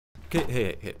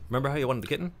Hey, remember how you wanted the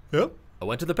kitten? Yep. I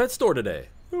went to the pet store today.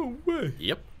 No way.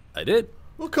 Yep, I did.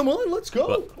 Well, come on, let's go.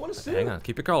 Well, I want to see hang it. on,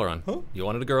 keep your collar on. Huh? You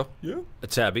wanted a girl? Yeah. A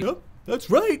tabby? Yep. That's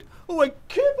right. Oh, I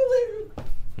can't believe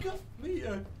it. Got me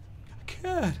a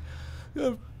cat.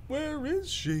 Where is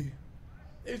she?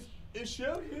 Is she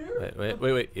out here?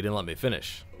 Wait. You didn't let me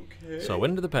finish. Okay. So I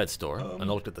went into the pet store and I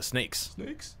looked at the snakes.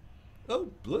 Snakes? Oh,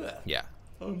 bleh. Yeah.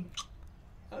 I'm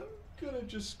gonna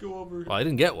just go over. Well, I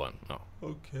didn't get one. No.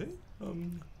 Okay.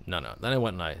 No. Then I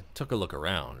went and I took a look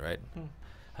around, right?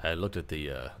 I looked at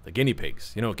the guinea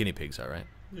pigs. You know what guinea pigs are, right?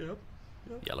 Yep.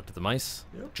 Yeah, I looked at the mice,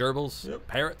 Yep. gerbils, Yep.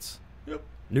 parrots, Yep.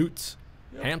 newts,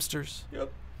 Yep. hamsters,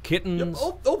 Yep. kittens,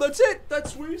 Yep. Oh, that's it.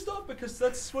 That's where you stop because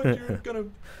that's what you're gonna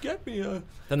get me.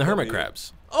 then the hermit me.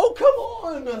 crabs. Oh, come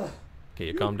on. Okay,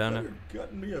 you calm down now?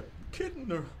 Gotten me a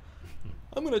kitten, or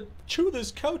I'm gonna chew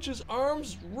this couch's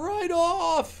arms right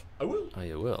off. I will. Oh,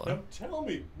 you will. Now tell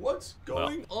me what's Well,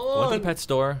 going I went on. to the pet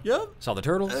store. Yep. Saw the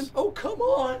turtles. And oh, come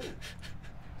on.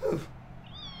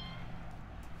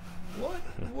 What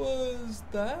was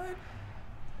that?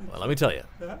 Well, let me tell you.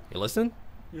 Yeah. You listening?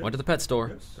 Yeah. Went to the pet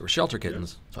store. Yes. There were shelter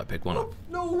kittens, so I picked one up. Oh,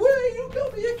 no way! You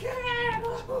got me a cat!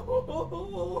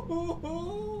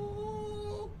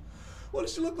 What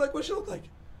does she look like? What does she look like?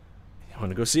 You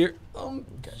want to go see her?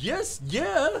 Yes,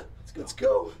 yeah. Let's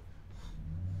go.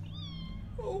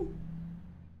 Oh,